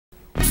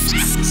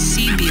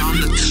See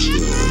beyond the.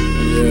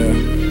 Yeah.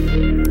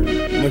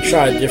 I'm gonna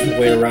try a different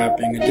way of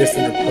rapping, a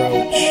different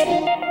approach.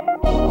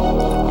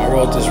 I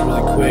wrote this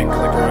really quick,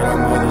 like I write on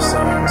my other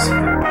songs.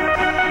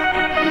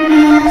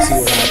 See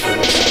what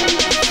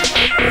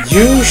happens.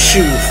 You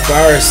shoot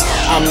first,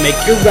 I'll make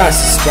your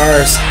asses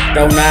first.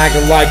 Don't act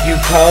like you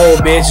cold,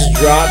 bitch,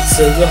 drop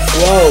to the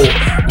flow.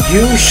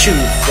 You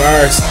shoot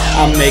first,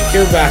 I'll make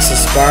your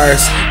asses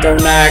first.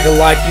 Don't act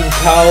like you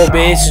cold,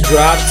 bitch,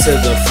 drop to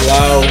the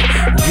flow.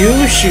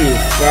 You shoot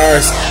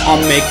first, I'll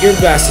make your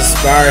asses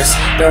first.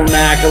 Don't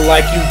act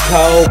like you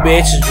cold,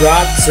 bitch,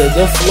 drop to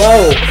the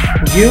flow.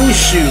 You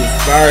shoot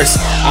first,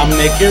 I'll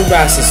make your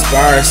asses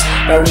first.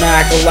 Don't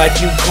act like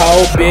you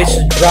cold, bitch,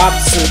 drop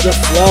to the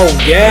flow.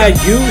 Yeah,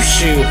 you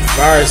shoot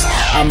first,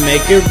 I'll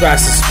make your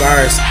asses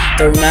first.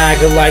 Don't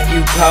act like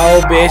you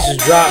cold, bitch,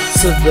 drop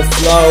to the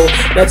flow.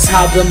 That's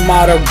how the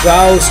motto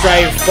goes,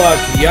 straight fuck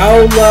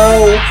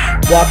YOLO.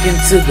 Walk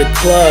into the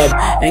club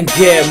and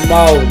get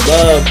more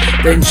love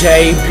than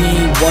JB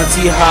once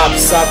he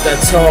hops off that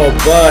tour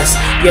bus.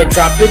 Yeah,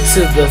 drop it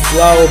to the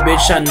flow,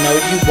 bitch, I know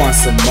you want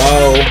some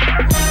more.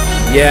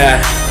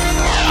 Yeah,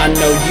 I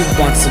know you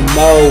want some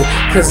more,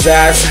 cause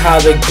that's how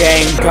the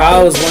game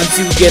goes. Once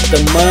you get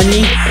the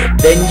money,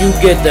 then you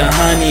get the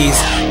honeys.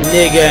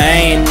 Nigga,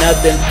 ain't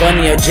nothing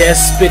funny, I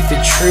just spit the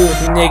truth.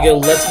 Nigga,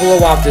 let's blow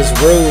off this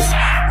roof.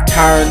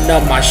 Turn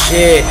up my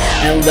shit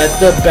and let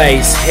the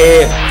bass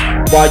hit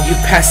while you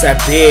pass that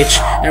bitch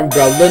and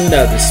roll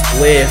another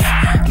spliff.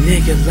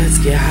 Nigga, let's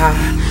get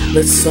high,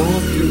 let's soar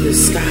through the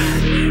sky.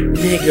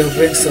 Nigga,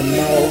 bring some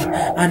more,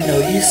 I know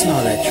you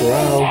smell that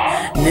dro.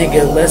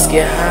 Nigga, let's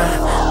get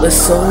high, let's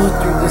soar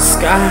through the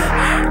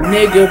sky.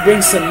 Nigga,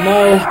 bring some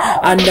more,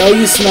 I know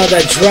you smell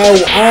that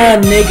dro.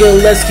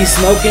 Nigga, let's keep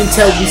smoking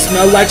till we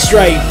smell like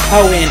straight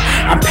potent.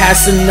 I'm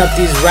passing up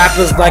these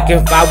rappers like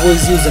if I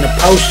was using a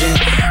potion.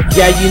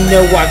 Yeah, you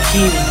know I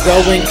keep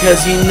going,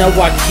 cause you know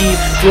I keep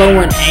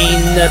flowing.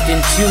 Ain't nothing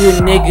to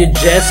it, nigga,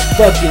 just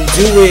fucking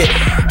do it.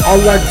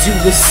 All I do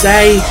is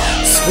say,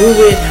 screw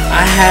it,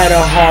 I had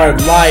a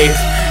hard life.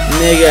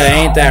 Nigga,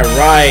 ain't that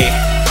right?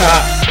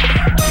 Ha.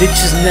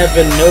 Bitches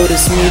never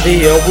noticed me,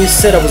 they always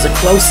said I was the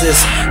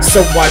closest.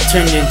 So I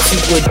turned into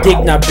a dick,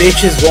 now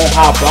bitches won't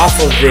hop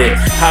off of it.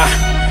 Ha,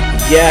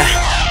 yeah,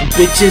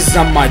 bitches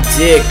on my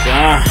dick,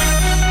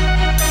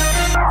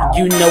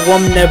 You know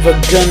I'm never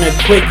gonna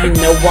quit, you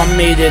know I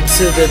made it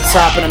to the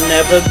top and I'm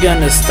never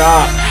gonna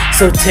stop.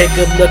 So take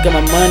a look at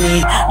my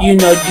money, you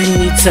know you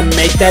need to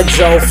make that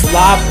Joe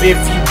flop. If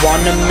you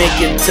wanna make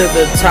it to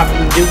the top,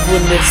 I'm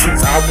doing it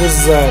since I was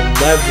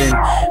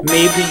 11.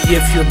 Maybe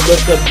if you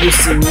look up you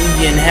see me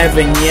in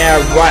heaven, yeah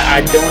right,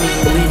 I don't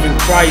even believe in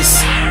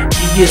Christ.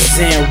 He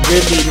isn't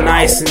really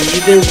nice and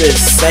neither is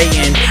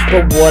Satan.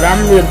 But what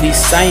I'm really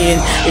saying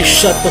is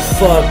shut the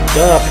fuck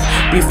up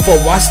before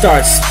I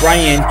start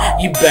spraying.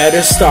 You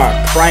better start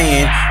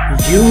praying.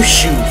 You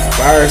shoot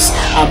first,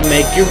 I'll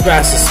make your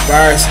asses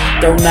first.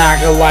 Don't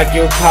act like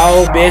you're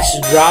cold, bitch,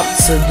 drop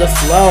to the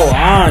flow.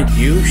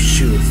 You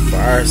shoot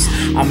first,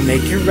 I'll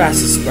make your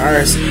asses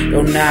first.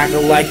 Don't act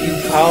like you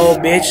cold,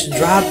 bitch,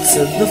 drop to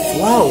the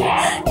flow.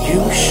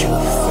 You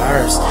shoot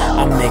first,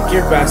 I'll make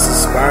your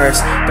asses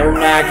first. Don't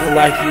act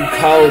like you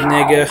cold,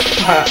 nigga.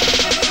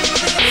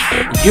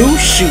 You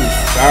shoot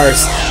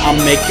first, I'll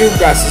make your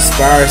asses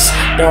first.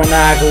 Don't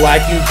act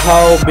like you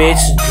cold,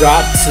 bitch,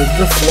 drop to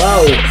the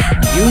flow.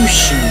 You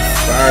shoot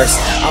first,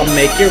 I'll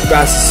make your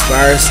asses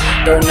first.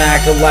 Don't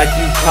act like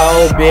you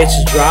cold, bitch,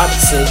 drop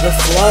to the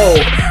flow.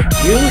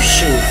 You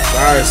shoot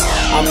first,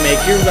 I'll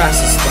make your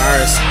asses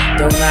first.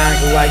 Don't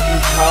act like you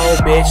cold,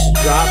 bitch,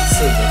 drop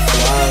to the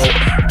flow.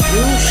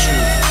 You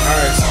shoot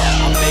first,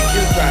 I'll make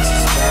your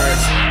asses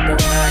first.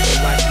 Don't act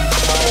like you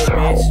cold,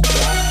 bitch,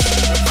 drop